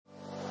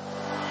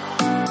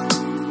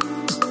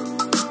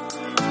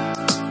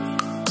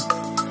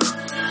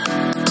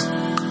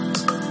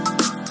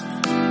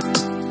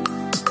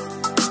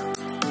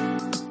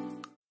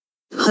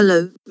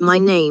Hello, my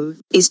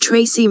name is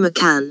Tracy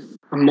McCann.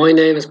 And my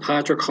name is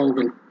Patrick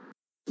Hogan.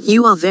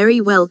 You are very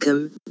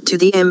welcome to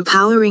the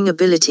Empowering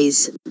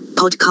Abilities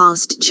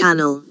podcast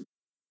channel.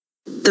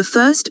 The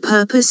first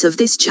purpose of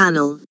this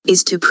channel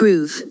is to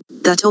prove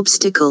that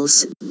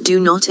obstacles do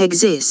not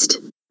exist.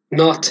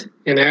 Not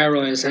in our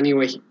eyes,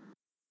 anyway.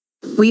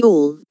 We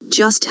all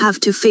just have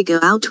to figure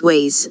out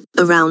ways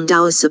around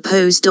our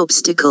supposed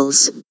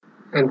obstacles.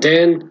 And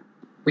then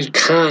we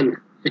can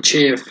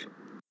achieve.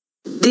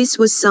 This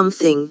was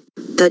something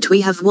that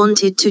we have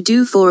wanted to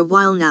do for a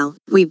while now.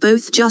 We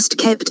both just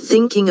kept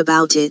thinking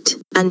about it,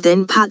 and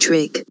then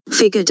Patrick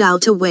figured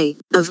out a way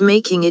of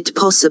making it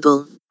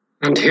possible.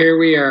 And here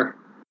we are.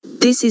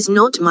 This is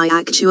not my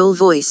actual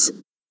voice.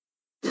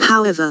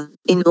 However,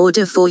 in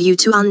order for you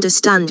to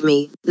understand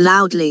me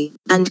loudly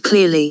and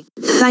clearly,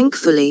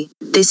 thankfully,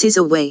 this is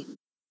a way.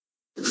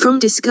 From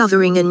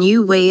discovering a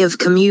new way of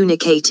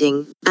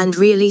communicating and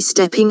really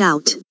stepping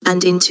out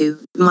and into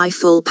my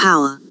full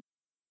power.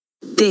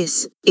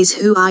 This is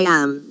who I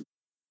am.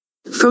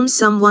 From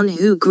someone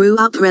who grew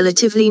up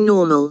relatively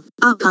normal,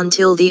 up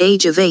until the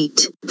age of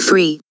 8,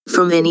 free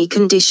from any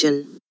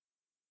condition.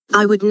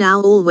 I would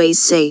now always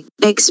say,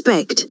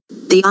 expect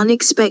the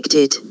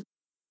unexpected.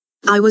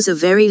 I was a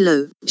very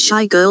low,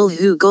 shy girl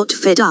who got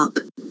fed up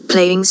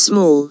playing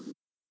small.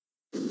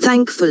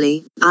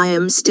 Thankfully, I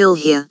am still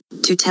here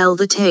to tell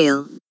the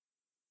tale.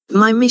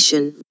 My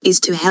mission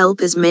is to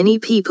help as many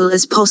people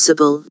as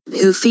possible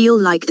who feel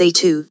like they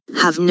too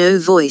have no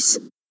voice.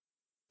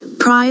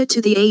 Prior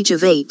to the age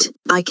of 8,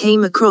 I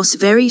came across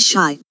very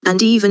shy, and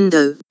even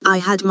though I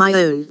had my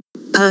own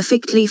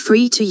perfectly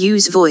free to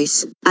use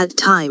voice, at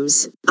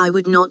times I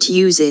would not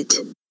use it.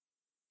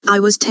 I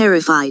was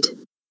terrified.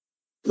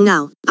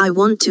 Now, I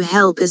want to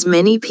help as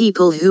many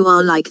people who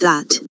are like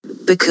that,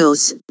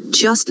 because,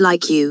 just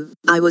like you,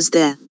 I was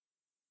there.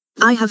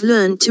 I have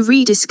learned to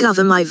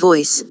rediscover my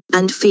voice,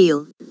 and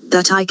feel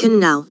that I can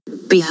now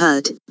be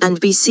heard and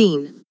be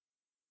seen.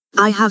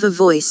 I have a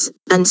voice,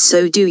 and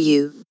so do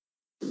you.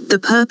 The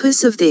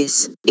purpose of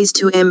this is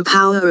to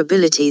empower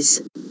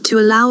abilities, to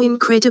allow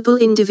incredible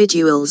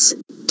individuals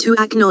to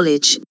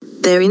acknowledge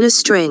their inner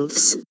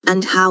strengths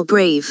and how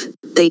brave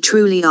they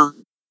truly are.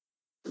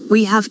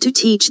 We have to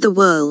teach the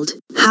world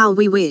how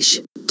we wish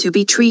to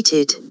be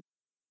treated.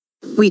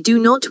 We do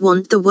not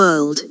want the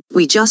world,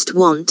 we just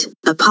want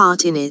a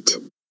part in it.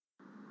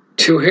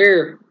 To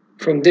hear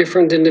from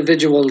different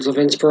individuals of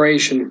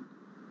inspiration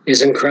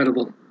is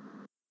incredible.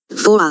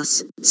 For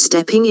us,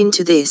 stepping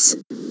into this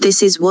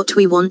is what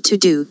we want to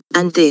do,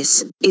 and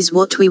this is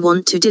what we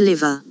want to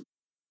deliver.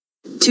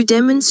 To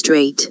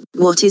demonstrate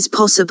what is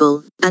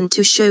possible, and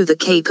to show the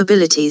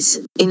capabilities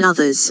in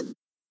others.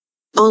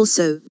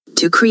 Also,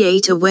 to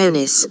create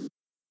awareness.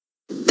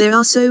 There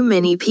are so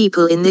many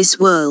people in this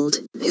world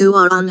who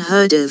are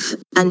unheard of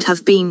and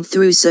have been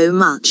through so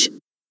much.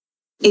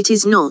 It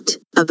is not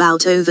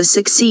about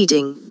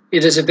over-succeeding.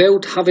 It is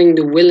about having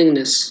the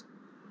willingness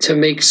to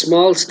make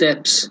small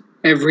steps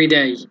every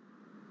day.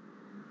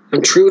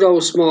 And through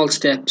those small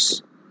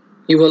steps,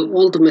 you will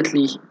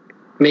ultimately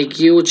make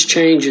huge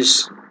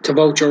changes to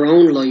both your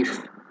own life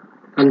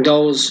and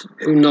those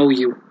who know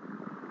you.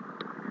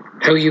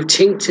 How you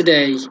think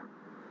today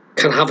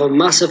can have a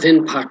massive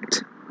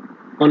impact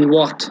on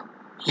what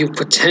you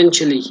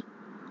potentially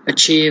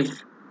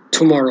achieve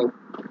tomorrow.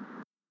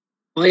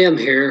 I am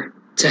here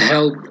to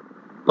help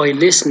by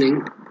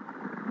listening,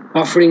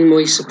 offering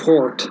my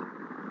support,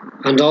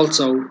 and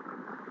also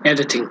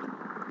editing.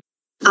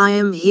 I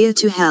am here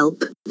to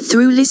help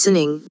through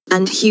listening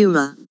and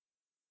humor.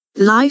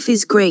 Life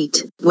is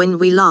great when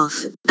we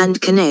laugh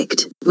and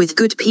connect with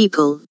good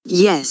people,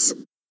 yes.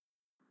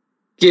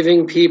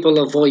 Giving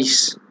people a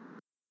voice.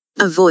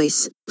 A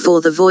voice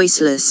for the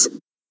voiceless.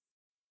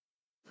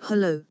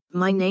 Hello,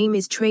 my name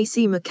is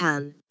Tracy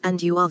McCann,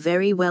 and you are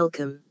very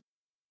welcome.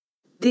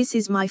 This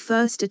is my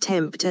first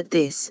attempt at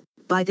this.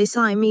 By this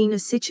I mean a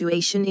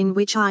situation in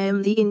which I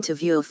am the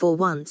interviewer for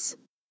once.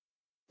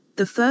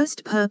 The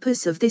first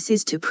purpose of this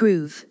is to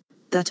prove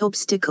that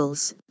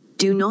obstacles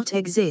do not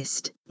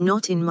exist,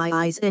 not in my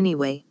eyes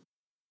anyway.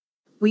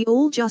 We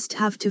all just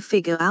have to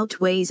figure out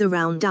ways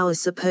around our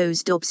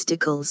supposed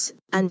obstacles,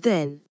 and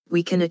then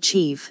we can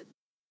achieve.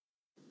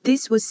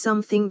 This was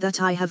something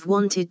that I have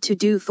wanted to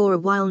do for a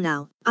while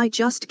now. I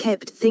just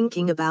kept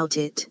thinking about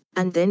it,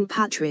 and then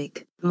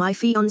Patrick, my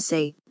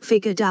fiancé,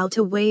 figured out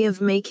a way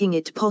of making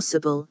it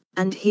possible,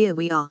 and here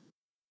we are.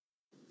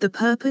 The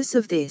purpose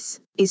of this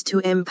is to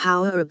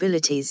empower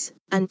abilities,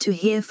 and to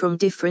hear from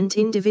different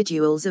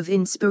individuals of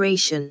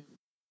inspiration.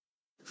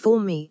 For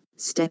me,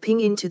 stepping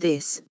into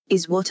this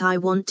is what I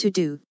want to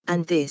do,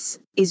 and this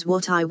is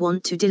what I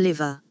want to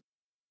deliver.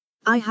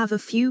 I have a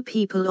few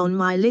people on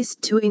my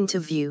list to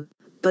interview,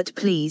 but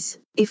please,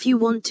 if you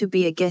want to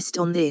be a guest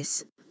on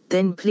this,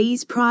 then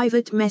please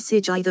private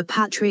message either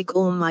Patrick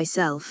or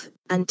myself,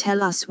 and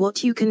tell us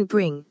what you can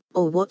bring,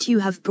 or what you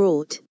have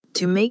brought,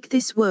 to make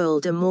this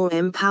world a more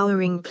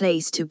empowering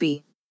place to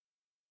be.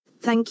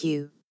 Thank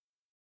you.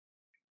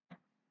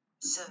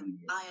 So,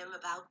 I am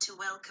about to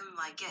welcome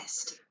my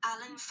guest,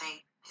 Alan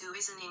Fay. who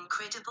is an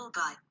incredible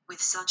guy with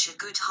such a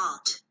good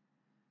heart.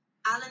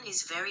 Alan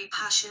is very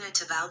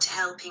passionate about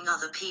helping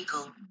other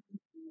people.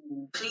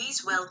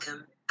 Please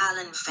welcome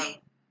Alan Fay.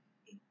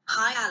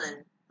 Hi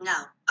Alan.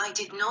 Now, I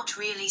did not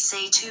really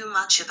say too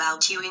much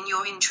about you in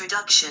your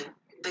introduction,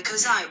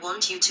 because I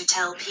want you to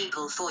tell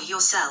people for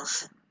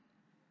yourself.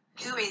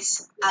 Who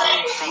is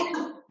Alan Fay?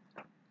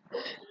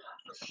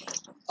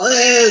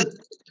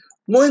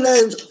 My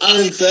name's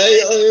Alan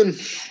Fay. I'm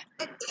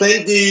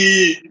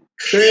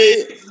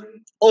 23.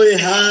 I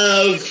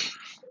have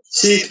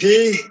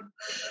CP.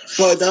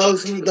 For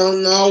those who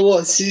don't know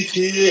what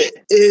CP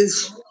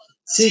is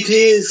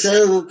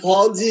cerebral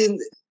palsy.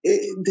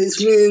 This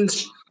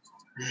means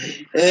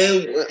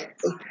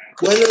when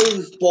I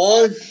was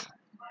born,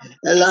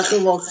 a lack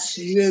of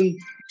oxygen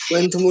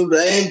went to my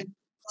brain.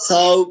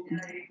 So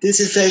this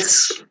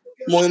affects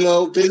my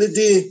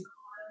mobility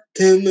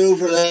to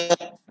move around.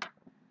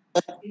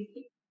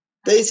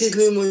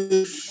 Basically,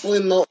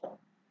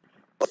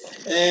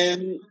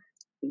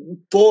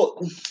 but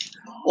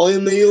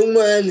I'm a young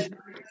man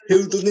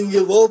who doesn't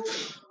give up,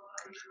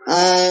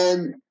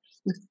 and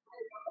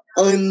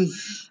I'm,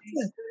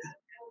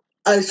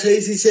 as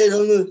Tracy said,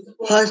 I'm a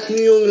passionate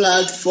young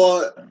lad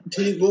for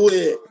people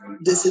with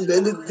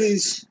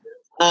disabilities,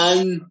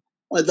 and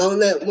I don't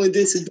let my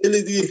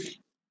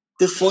disability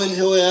define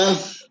who I am.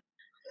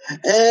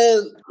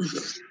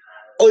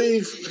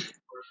 I've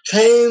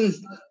came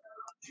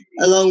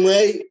a long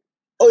way.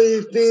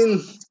 I've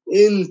been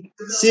in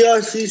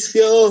CRC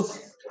school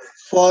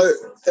for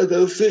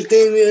about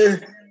 15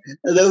 years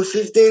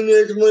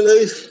of my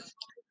life,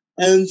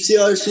 and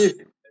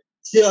CRC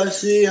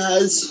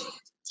has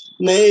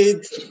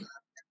made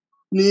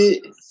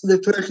me the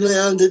person I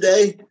am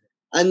today.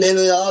 And then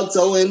I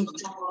also went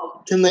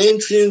to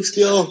mainstream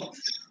school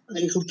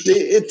and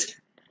completed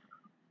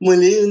my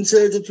leaving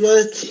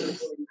certificate.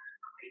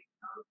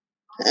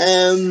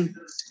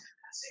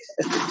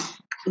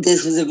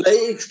 This was a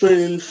great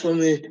experience for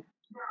me.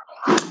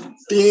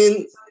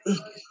 Being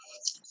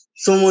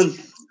someone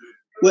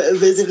with a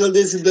physical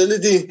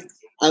disability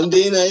and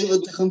being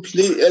able to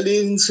complete a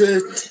leaving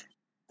cert,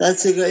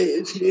 that's a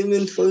great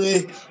achievement for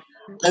me.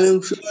 And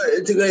I'm sure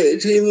it's a great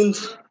achievement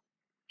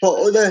for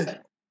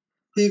other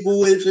people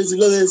with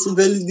physical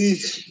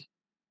disabilities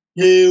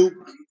who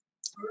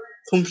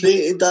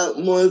completed that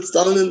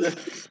milestone in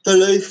their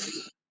life.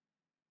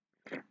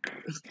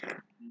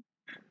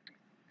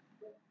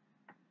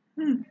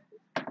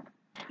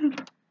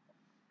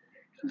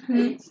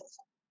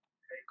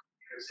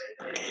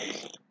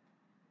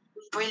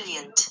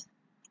 Brilliant.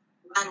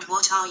 And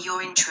what are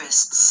your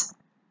interests?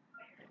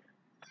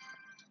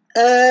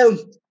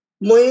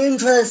 My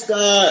interests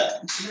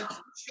are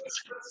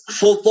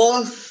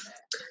football,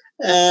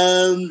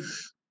 current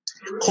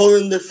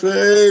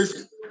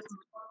affairs,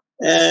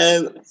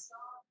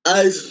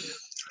 as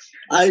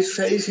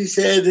Tracy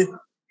said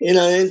in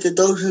our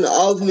introduction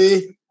of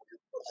me,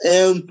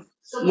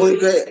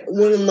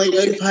 one of my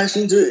great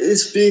passions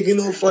is speaking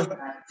up for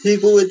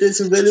people with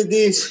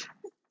disabilities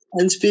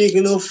and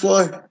speaking up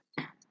for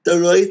the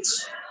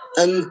rights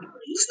and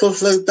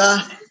stuff like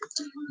that.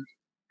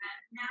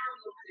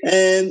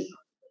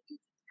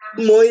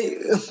 My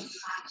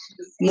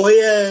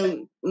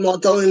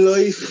motto in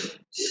life,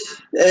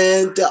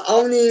 and the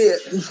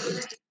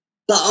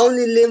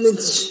only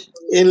limits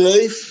in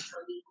life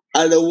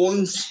are the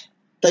ones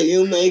that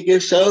you make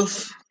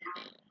yourself.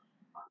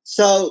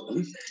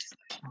 So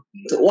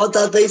what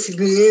that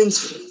basically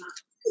means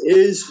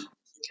is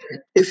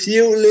if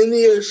you limit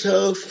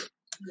yourself,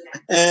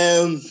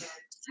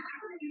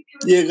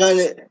 you're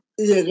gonna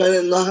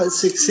not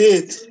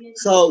succeed.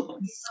 So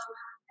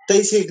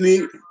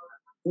basically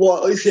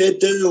what I said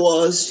there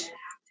was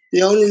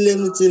the only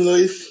limits in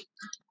life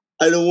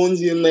are the ones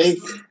you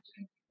make.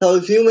 So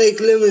if you make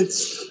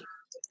limits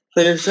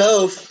for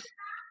yourself,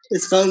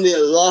 it's gonna be a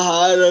lot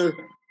harder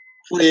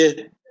for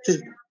you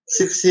to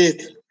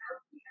succeed.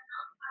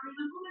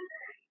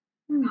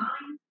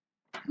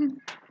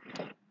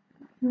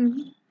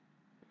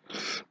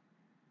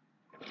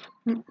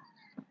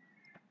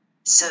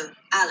 So,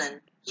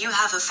 Alan, you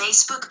have a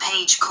Facebook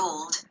page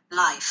called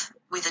Life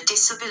with a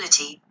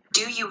Disability.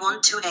 Do you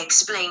want to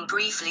explain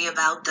briefly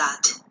about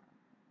that?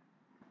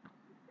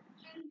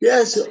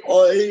 Yes,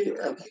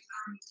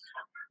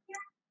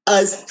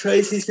 as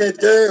Tracy said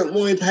there,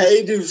 my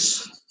page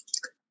is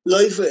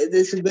Life with a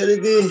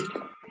Disability,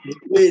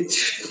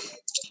 which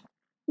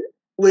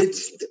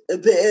a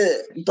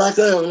bit of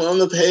background on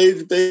the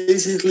page.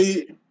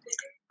 Basically,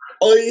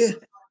 I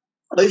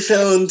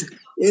found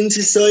in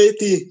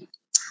society,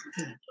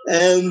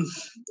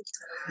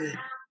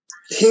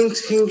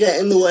 things can get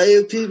in the way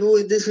of people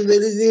with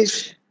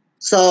disabilities.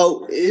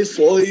 So if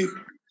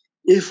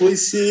I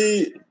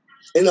see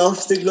an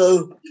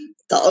obstacle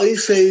that I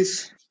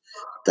face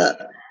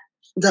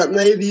that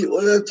maybe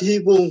other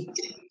people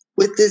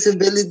with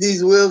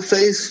disabilities will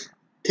face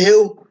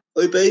too,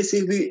 I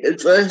basically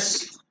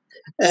address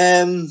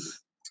the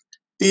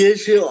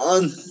issue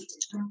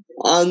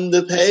on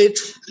the page,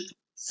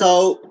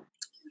 so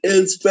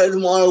it'll spread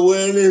more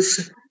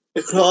awareness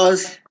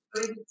across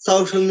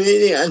social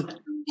media and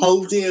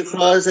hopefully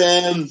across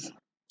the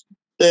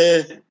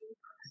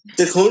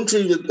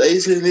country with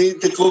basically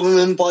the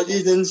government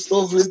bodies and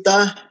stuff like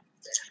that.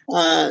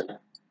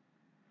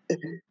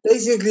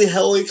 Basically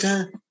how I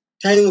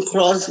came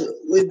across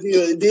with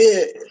the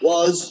idea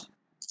was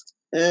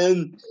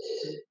I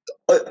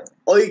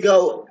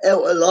go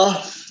out a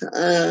lot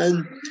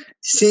and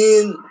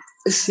seeing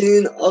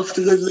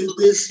obstacles like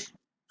this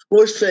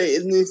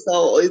frustrated me,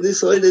 so I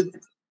decided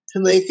to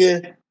make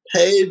a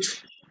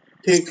page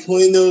to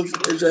kind of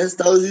address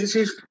those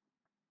issues.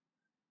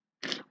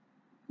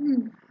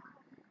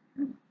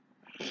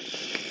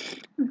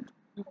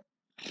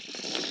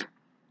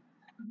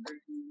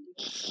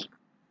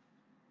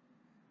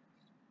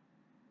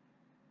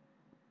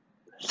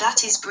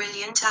 That is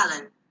brilliant,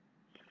 Alan.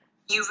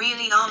 You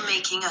really are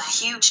making a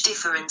huge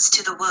difference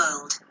to the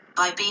world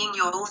by being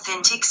your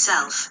authentic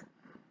self.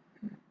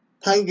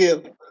 Thank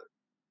you.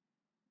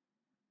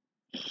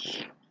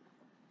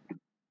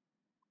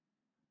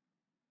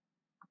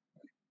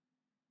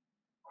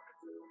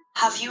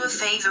 Have you a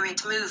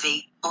favorite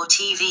movie or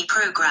TV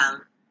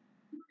program?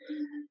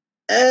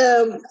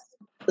 I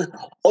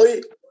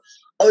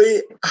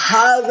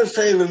have a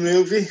favorite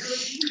movie.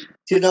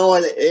 Do you know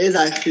what it is?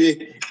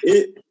 Actually,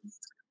 it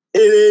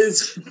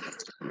is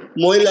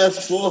My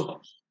Left Foot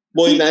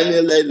by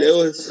Daniel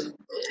Day-Lewis.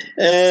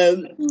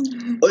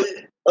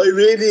 I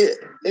really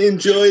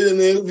enjoy the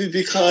movie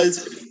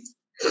because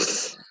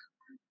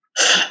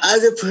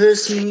as a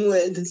person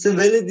with a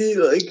disability,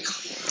 like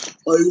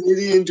I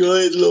really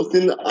enjoyed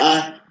looking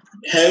at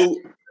how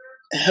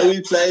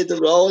he played the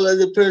role as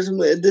a person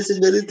with a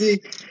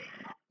disability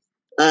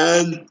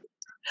and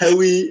how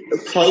he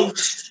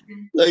approached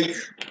like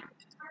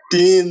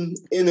being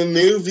in a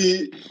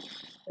movie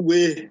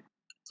with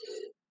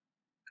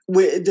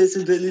a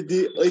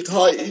disability. I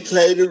thought he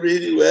played it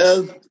really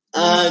well,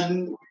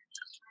 and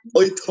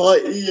I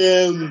thought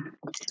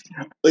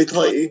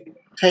he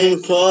came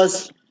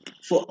across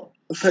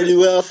very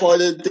well for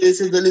the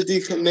disability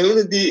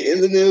community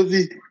in the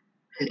movie.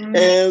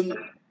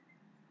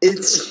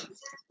 It's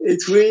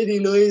really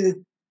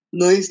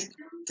nice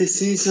to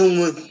see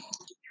someone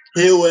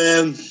who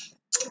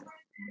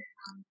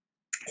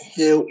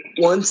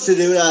wants to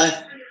do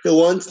that, who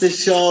wants to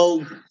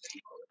show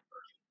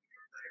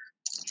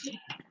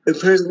a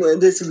person with a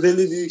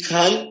disability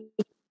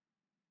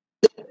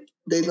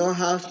they don't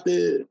have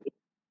to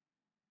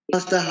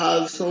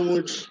have so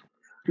much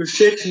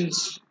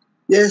restrictions.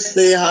 Yes,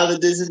 they have a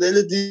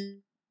disability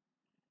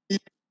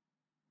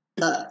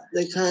that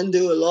they can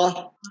do a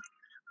lot.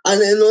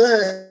 And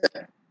another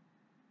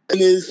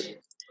thing is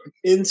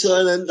in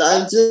silent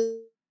dancing.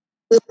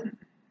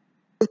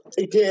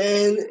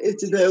 Again,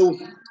 it's about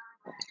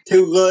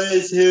two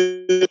guys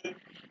who have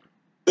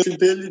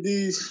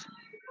disabilities.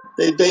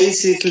 They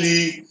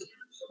basically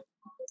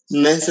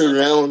mess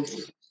around.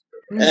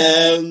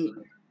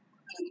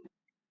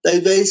 They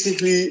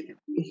basically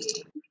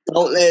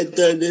don't let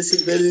their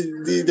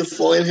disability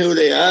define who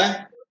they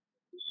are.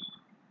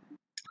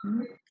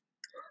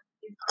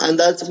 And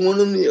that's one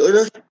of the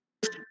other.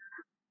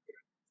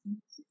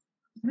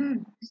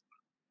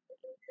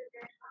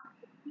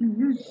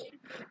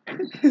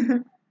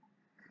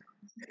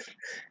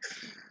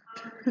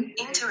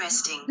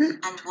 Interesting.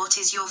 And what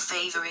is your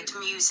favorite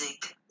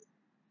music?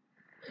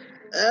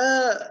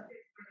 A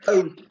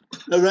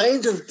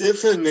range of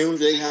different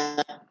music.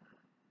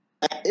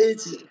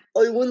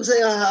 I wouldn't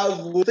say I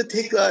have one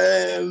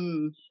particular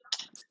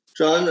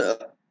genre.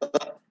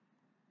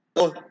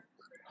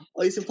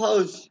 I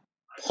suppose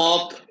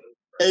pop,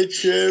 Ed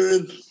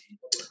Sheeran,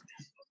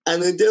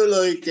 and I do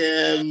like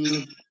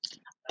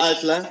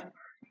Atla.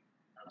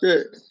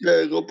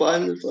 They're a good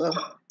band as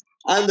well,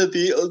 and the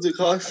Beatles, of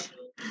course.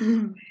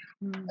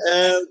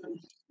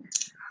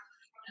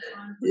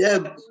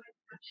 Yeah,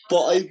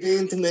 but I've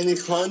been to many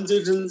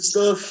concerts and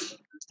stuff.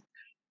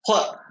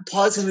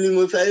 Possibly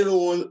my favorite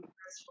one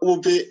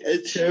would be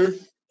Ed Sheeran.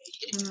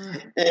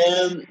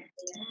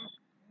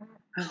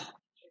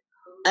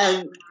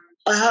 And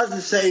I have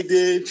to say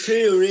the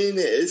Tree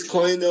Arena is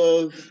kind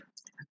of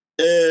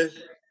a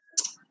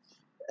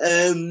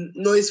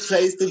nice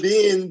place to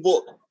be in,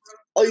 but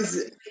I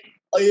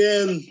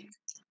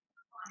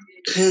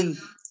can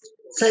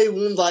say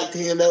one bad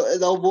thing about it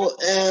though, but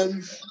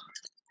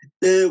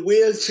the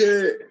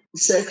wheelchair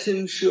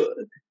section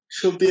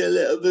should be a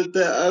little bit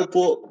better,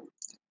 but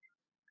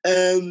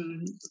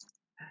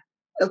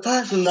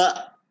apart from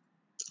that,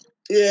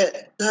 yeah,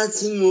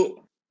 that's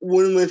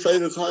one of my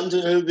favourite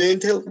concerts I've been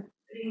to.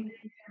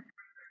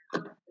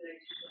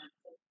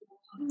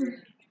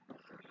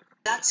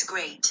 That's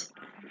great.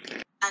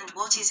 And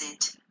what is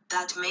it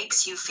that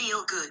makes you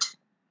feel good?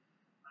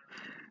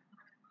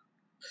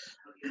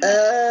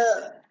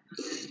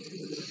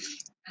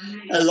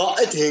 A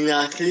lot of things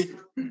actually.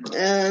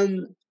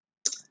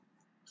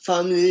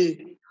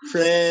 Family,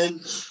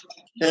 friends,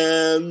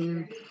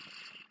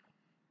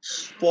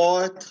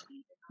 sport.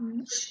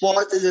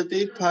 Sport is a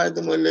big part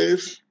of my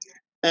life.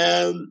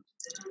 I'm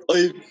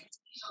a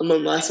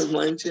massive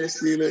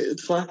Manchester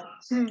United fan.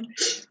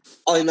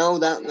 I know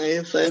that may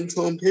offend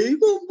some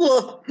people,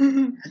 but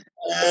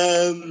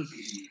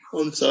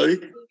I'm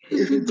sorry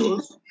if it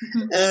does.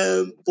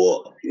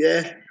 But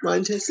yeah,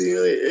 Manchester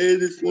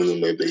United is one of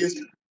my biggest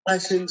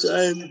passions,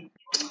 and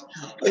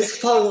I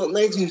suppose what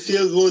makes me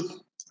feel good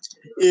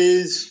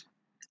is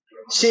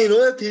seeing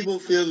other people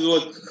feel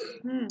good,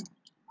 and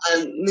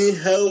me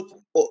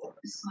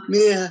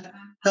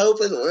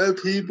helping other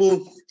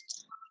people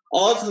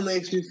also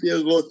makes me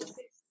feel good.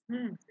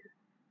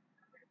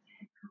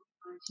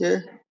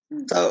 Yeah,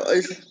 so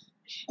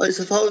I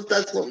suppose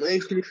that's what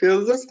makes me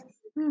feel good.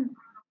 And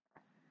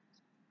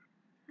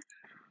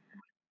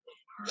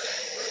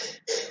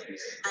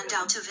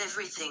out of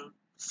everything,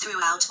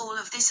 throughout all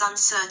of this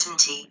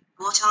uncertainty,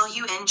 what are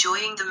you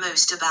enjoying the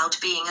most about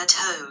being at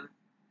home?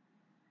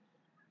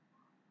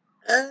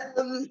 I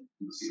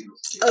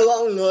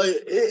won't lie,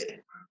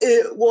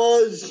 it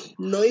was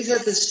nice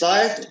at the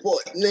start,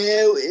 but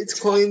now it's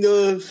kind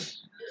of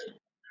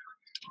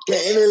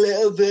getting a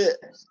little bit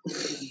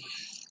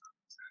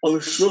of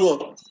a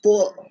struggle.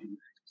 But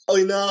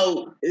I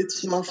know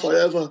it's not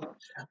forever,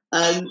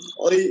 and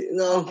I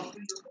know,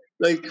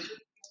 like,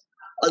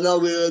 I know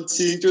we'll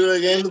see each other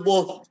again,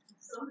 but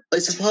I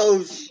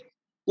suppose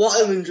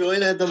what I'm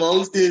enjoying at the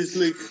most is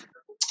like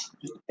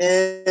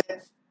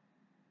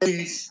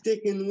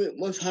sticking with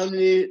my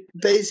family,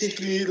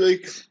 basically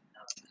like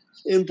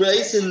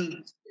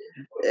embracing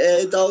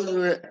those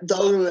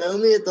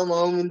around me at the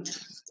moment.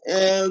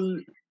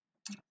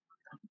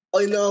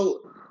 I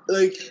know,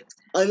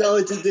 I know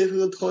it's a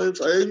difficult time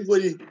for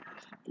everybody,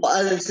 but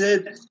as I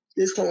said,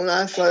 this won't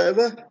last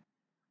forever,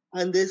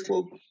 and this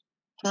will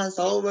pass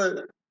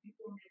over.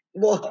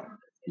 What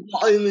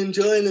I'm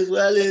enjoying as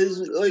well is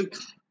like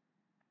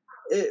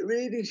it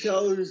really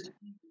shows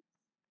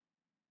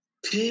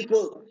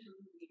people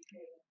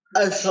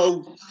are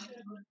so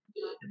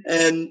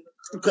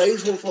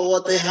grateful for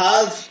what they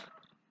have,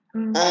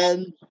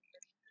 and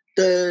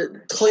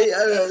the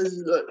tighter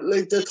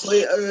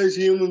as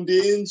human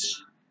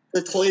beings,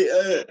 the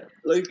tighter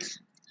like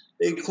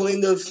they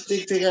kind of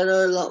stick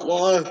together a lot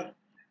more, and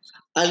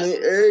I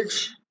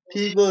urge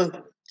people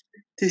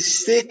to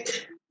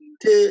stick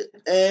to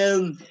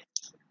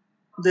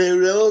the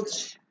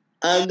roads,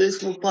 and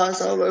this will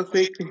pass over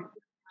quickly.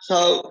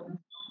 So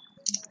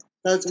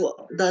that's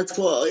what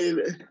I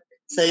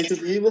say to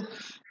people.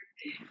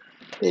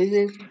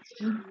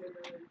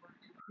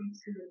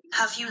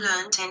 Have you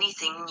learned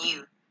anything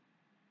new?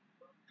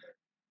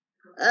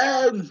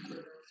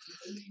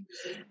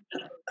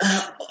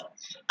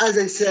 As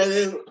I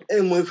said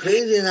in my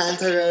previous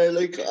answer,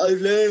 like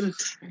I've learned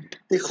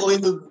to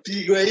kind of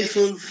be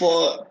grateful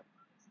for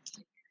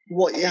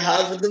what you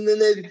have at the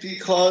minute,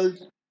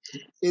 because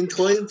in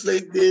times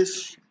like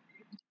this,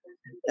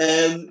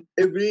 it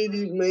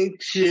really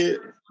makes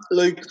you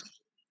like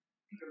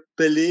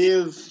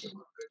believe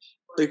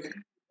like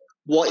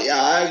what you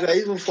are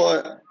grateful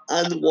for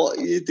and what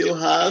you do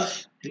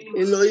have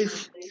in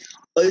life.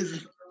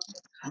 I've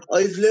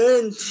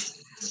learned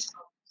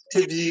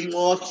to be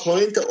more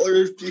kind to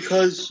others,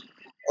 because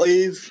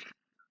I've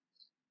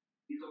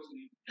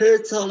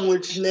heard so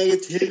much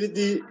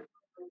negativity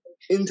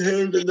in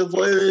terms of the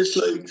virus,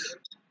 like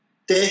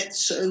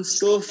deaths and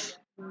stuff.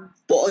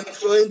 But I'm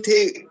trying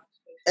to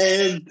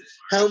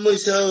help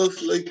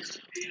myself, like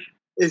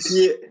if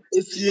you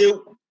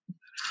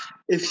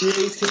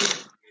think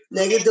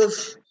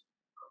negative,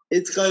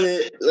 it's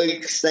gonna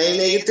like stay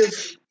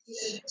negative.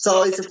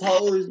 So I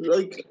suppose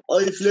like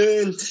I've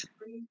learned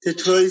to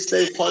try to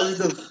stay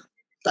positive.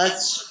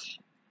 That's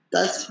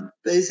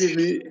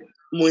basically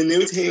my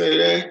new thing I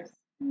learned.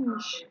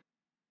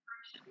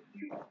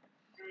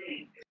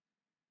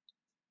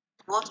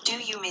 What do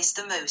you miss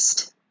the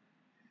most?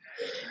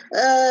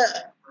 Uh,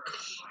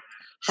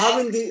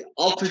 Having the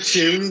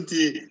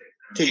opportunity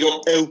to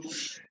go out,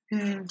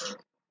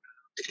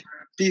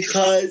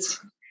 because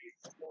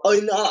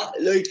I'm not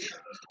like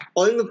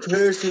I'm a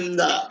person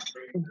that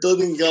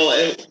doesn't go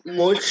out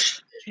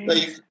much.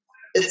 Like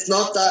it's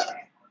not that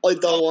I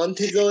don't want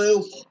to go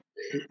out.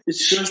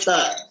 It's just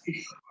that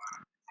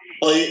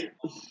I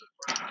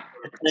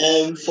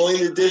find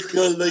it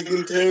difficult, like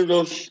in terms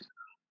of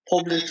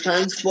public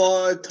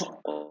transport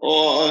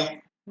or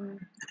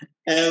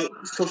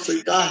stuff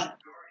like that.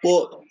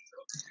 But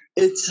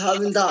it's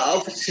having that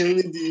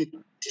opportunity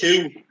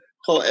to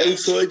go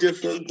outside your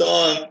front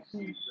door,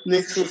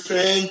 mix with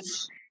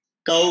friends,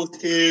 go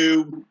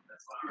to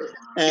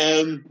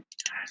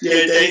your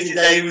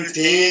day-to-day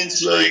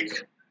routines,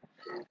 like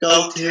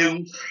go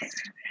to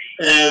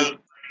the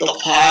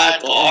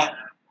park, or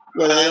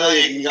well, I know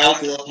you can go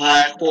to the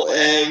park,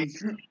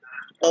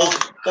 but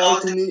go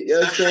to meet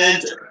your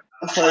friends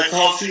for a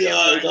coffee,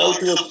 or go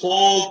to the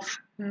pub.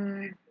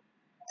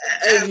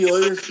 Every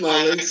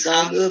Irishman likes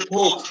going to the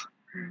pub,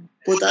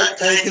 but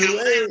that's taken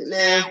away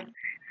now.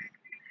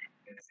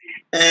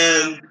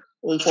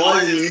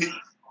 Unfortunately.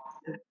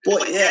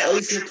 But yeah, I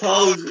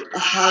suppose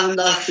having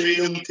that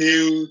freedom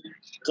to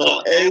go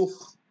out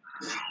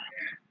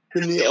to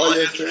meet all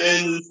your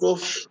friends and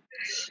stuff,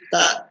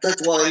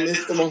 that's what I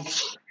miss the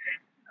most.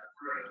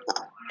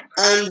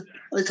 and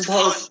I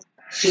suppose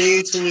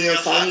seeing some of your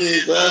family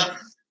as well.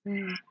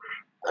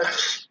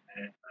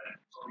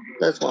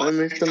 That's what I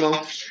miss the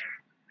most.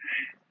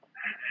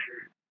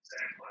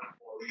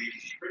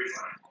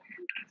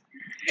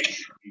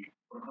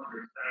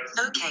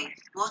 Okay,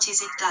 what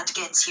is it that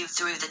gets you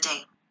through the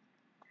day?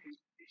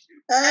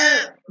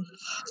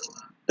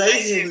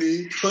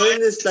 Basically, trying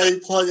to stay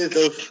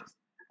positive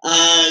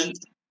and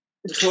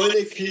trying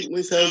to keep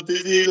myself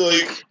busy,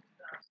 like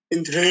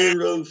in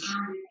terms of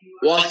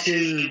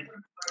watching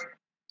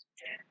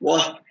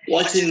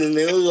watching the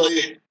news.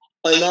 Like,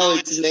 I know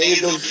it's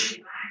negative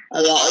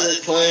a lot of the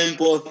time,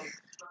 but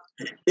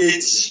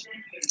it's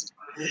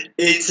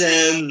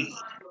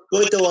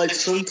good to watch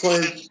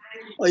sometimes.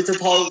 I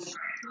suppose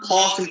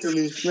talking to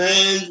my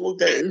friends, we're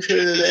getting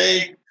through the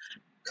day,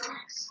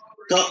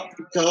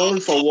 going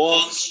for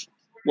walks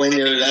when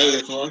you're allowed,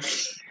 of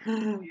course.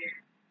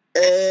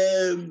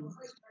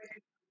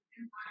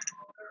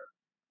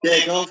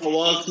 Yeah, going for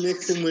walks,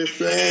 mixing with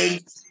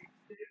friends,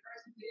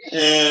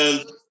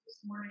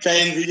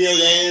 playing video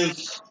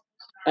games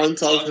on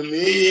social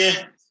media,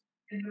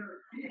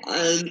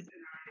 and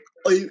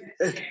I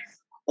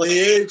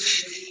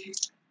urge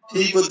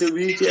people to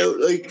reach out.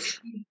 Like,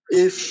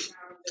 if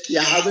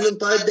you're having a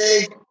bad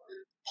day,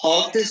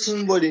 talk to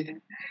somebody,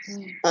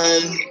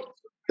 and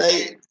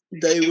they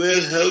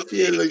will help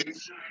you. Like,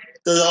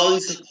 there's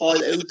always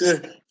support out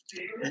there.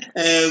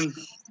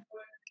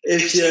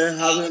 If you're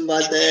having a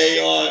bad day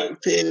or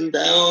feeling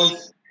down,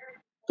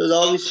 there's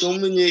always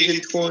someone you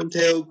can turn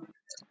to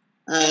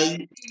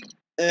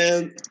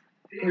and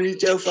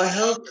reach out for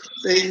help,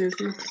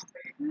 basically.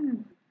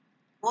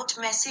 What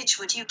message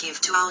would you give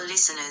to our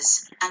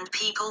listeners and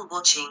people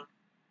watching?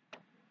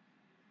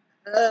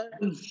 I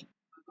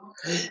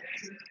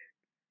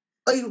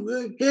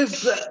will give,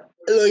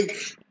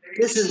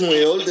 this is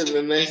my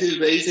ultimate message,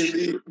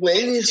 basically.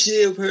 When you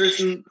see a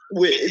person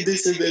with a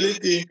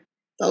disability,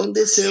 don't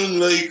assume,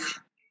 like,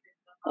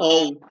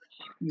 oh,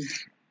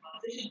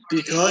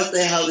 because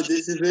they have a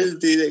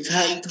disability, they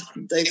can't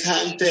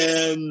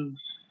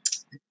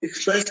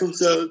express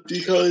themselves,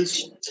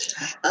 because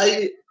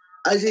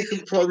as you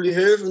can probably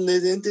hear from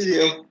this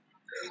interview,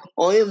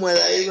 I am well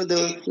able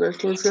to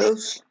express myself,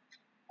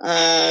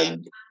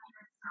 and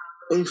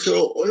I'm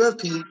sure other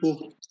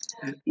people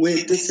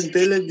with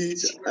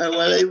disabilities are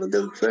well able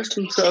to express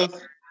themselves,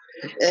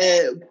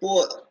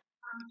 but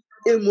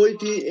it might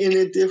be in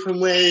a different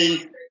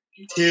way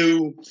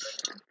to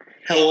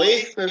how I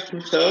express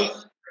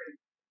myself,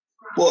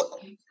 but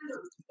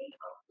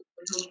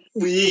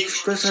we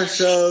express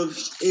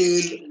ourselves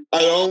in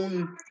our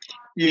own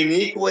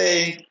unique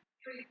way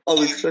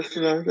of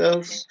expressing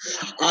ourselves.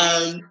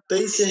 And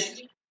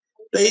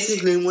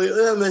basically, my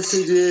other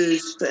message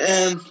is,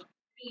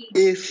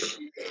 if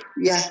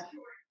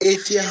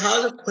you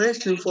have a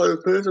question for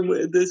a person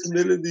with a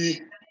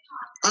disability,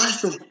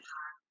 ask them,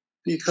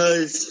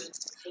 because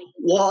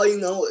what I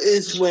know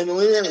is when I'm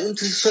out in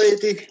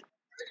society,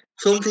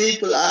 some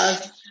people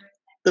ask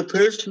the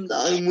person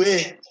that I'm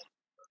with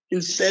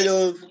instead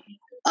of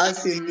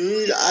asking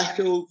me the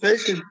actual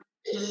question.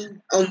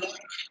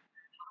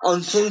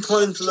 And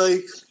sometimes,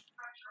 like,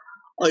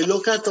 I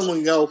look at them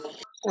and go,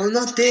 I'm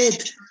not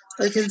dead.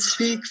 I can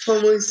speak for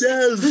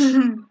myself.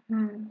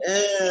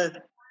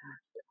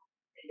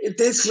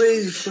 This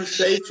really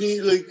frustrates me,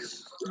 like,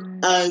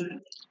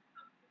 and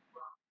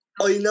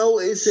I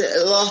notice it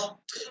a lot,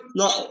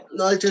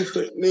 not just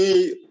with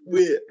me,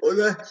 with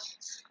other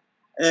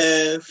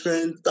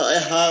friends that I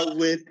have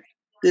with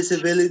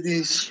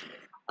disabilities.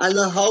 And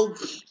I hope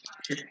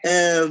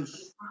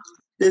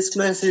this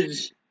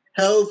message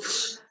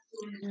helps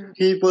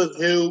people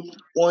who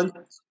want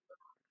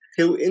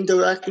to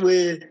interact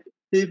with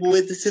people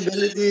with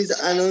disabilities.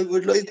 And I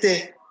would like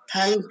to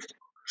thank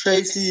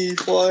Tracy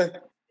for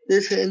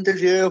this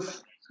interview.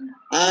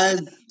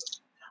 And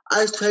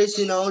as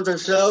Tracy knows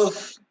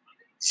herself,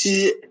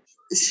 she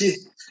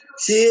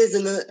is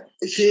an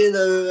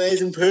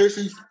amazing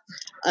person,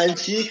 and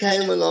she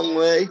came a long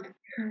way.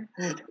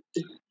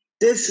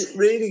 This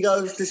really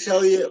goes to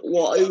show you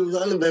what I was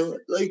on about.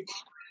 Like,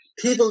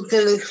 people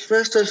can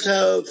express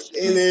themselves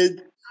in a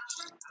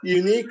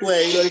unique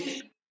way.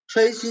 Like,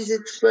 Tracy's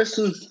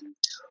expressing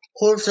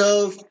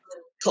herself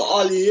to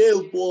all of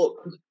you, but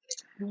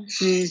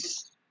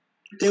she's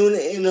doing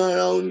it in her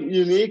own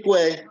unique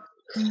way.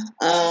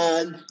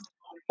 And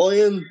I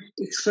am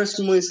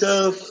expressing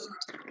myself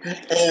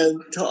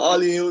to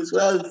all of you as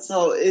well.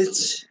 So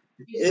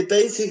it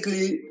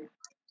basically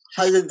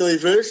has a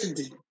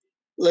diversity,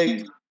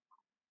 like,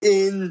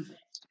 in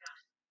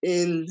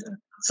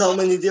so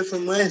many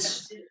different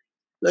ways.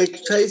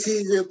 Like, Tracy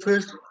is a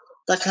person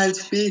that can't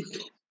speak,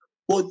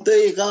 but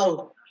there you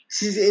go.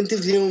 She's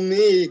interviewing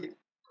me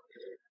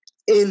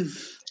in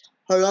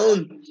her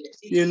own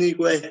unique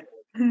way.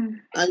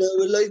 And I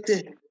would like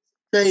to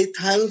say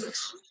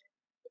thanks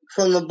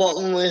from the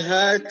bottom of my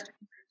heart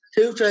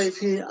to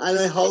Tracy, and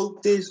I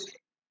hope this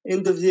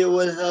interview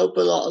will help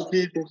a lot of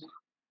people.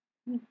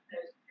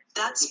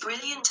 That's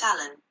brilliant,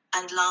 Alan.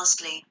 And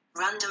lastly,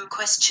 random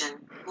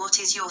question, what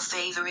is your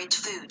favorite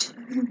food?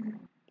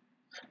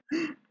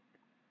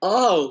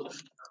 Oh,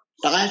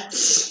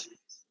 that's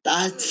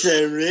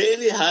a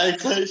really hard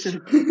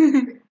question.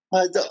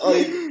 I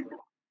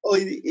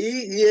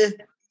eat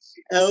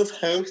out of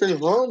house and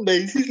home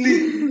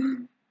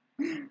basically.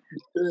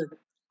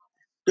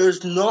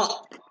 There's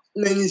not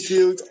many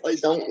foods I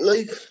don't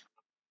like.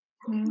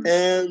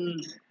 A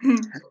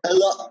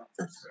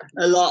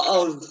lot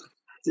of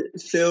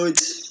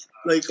foods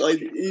like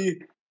I'd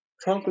eat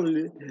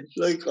properly.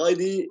 Like I'd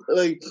eat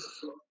like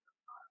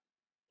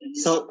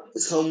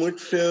so much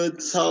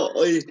food, so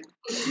I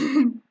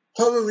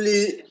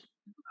probably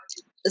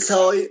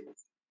so I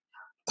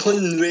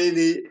couldn't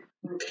really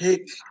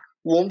pick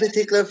one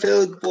particular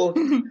food, but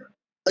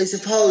I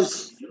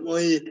suppose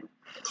my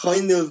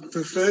kind of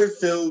preferred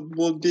food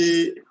would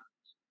be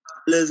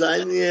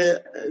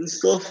lasagna and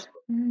stuff,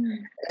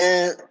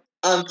 and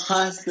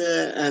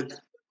pasta and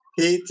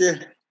pizza.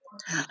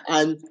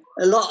 And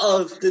a lot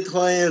of the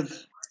time,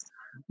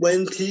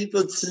 when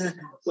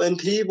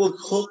people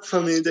cook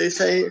for me, they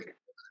say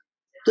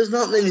there's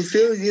not many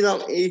foods you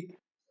don't eat.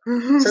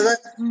 So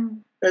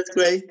that's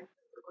great.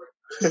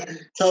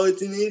 So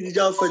it's an easy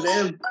job for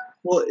them,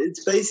 but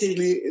it's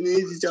basically an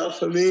easy job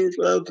for me as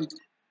well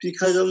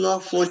because I'm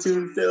not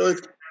forcing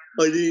food.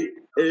 I eat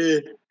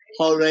a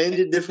whole range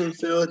of different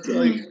foods,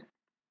 like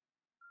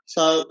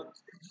so.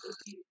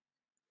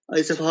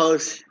 I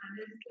suppose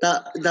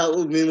that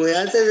would be my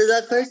answer to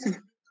that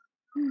question.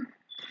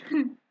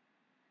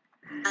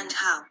 And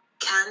how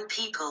can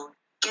people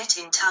get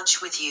in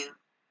touch with you?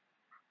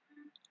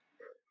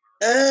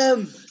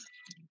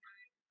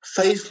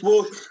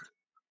 Facebook,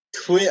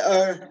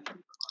 Twitter,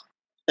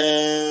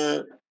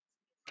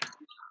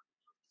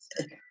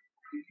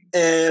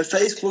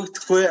 Facebook,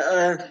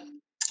 Twitter,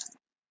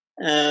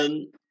 a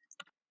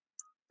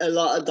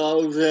lot of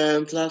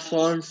those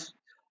platforms.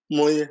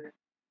 My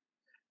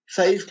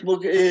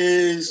Facebook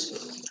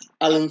is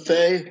Alan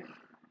Fay,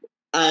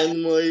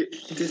 and my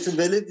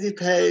disability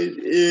page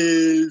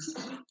is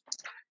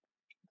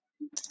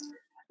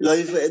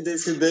Life with a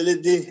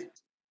Disability,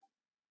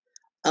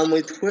 and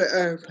my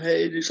Twitter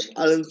page is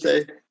Alan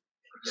Fay.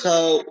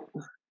 So,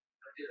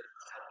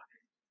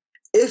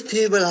 if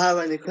people have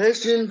any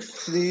questions,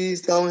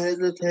 please don't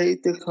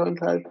hesitate to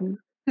contact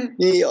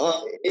me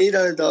on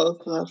either of those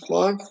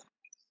platforms.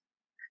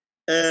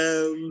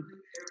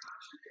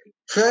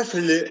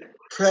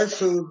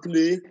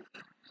 Preferably,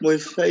 my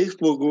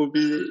Facebook would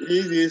be the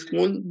easiest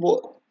one,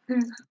 but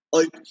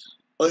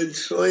I'll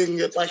try and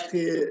get back to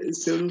you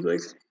as soon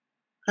as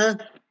I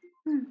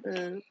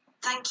can.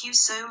 Thank you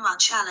so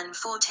much, Alan,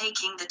 for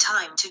taking the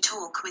time to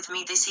talk with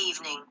me this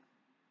evening.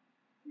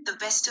 The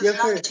best of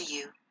luck to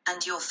you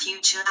and your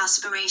future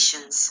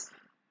aspirations.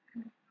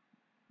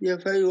 You're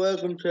very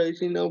welcome,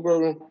 Tracy. No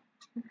problem.